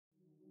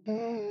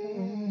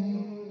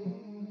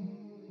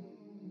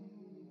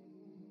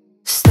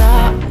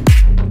Stop,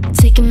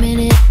 take a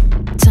minute.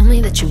 Tell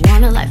me that you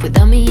want a life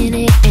without me in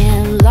it,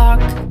 and lock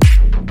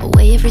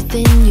away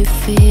everything you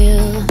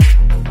feel.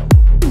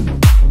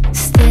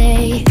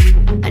 Stay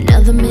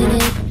another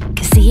minute,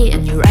 can see it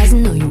in your eyes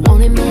and know you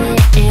won't admit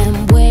it.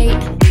 And wait,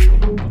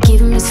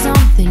 give me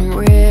something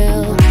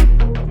real.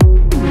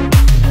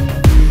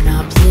 I'm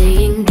not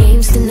playing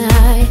games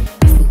tonight.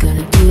 If we're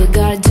gonna do it,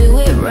 gotta do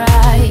it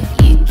right.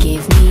 You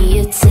gave me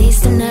a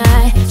taste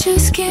tonight,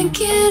 just can't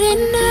get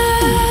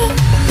enough.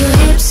 Your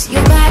hips,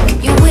 your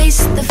back, your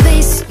waist, the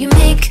face you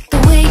make, the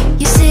way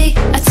you say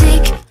I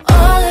take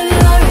all of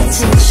your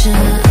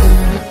attention,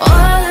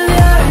 all of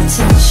your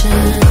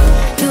attention.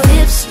 Your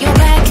hips, your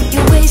back,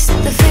 your waist,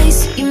 the face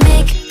you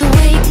make, the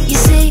way you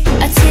say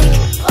I take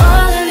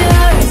all of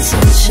your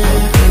attention,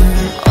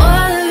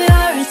 all of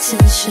your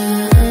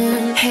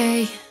attention.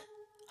 Hey,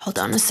 hold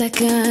on a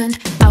second,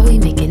 are we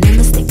making a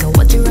mistake or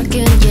what you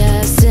reckon?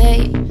 Yeah,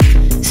 say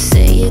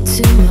it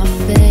to my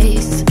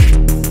face.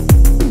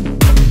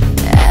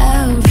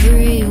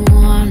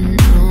 Everyone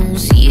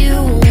knows you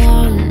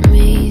want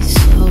me,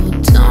 so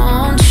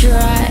don't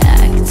try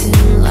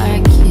acting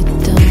like you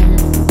don't.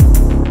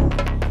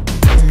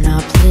 I'm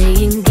not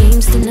playing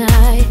games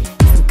tonight.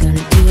 If we're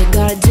gonna do it,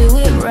 gotta do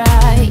it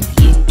right.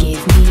 You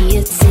gave me a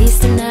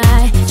taste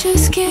tonight,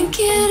 just can't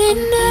get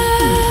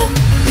enough.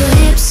 Your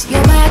hips,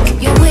 your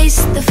back, your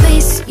waist, the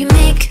face you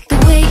make, the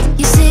way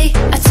you say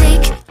I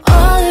take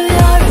all of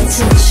your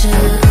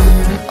attention,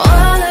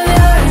 all of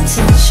your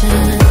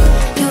attention.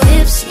 Your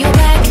hips, your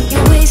back,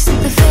 your waist,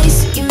 the face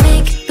you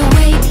make, the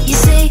way you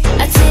say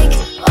I take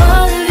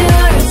all of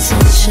your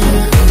attention,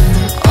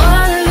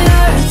 all of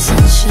your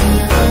attention.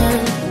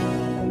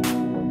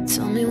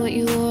 Tell me what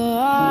you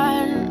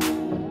want.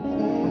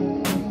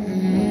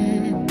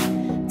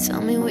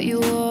 Tell me what you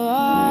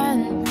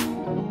want.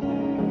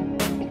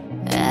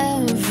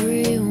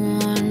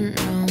 Everyone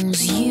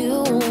knows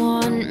you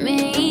want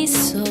me,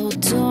 so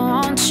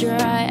don't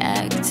try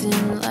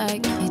acting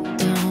like you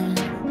don't.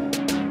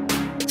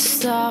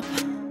 Stop,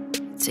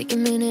 take a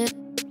minute.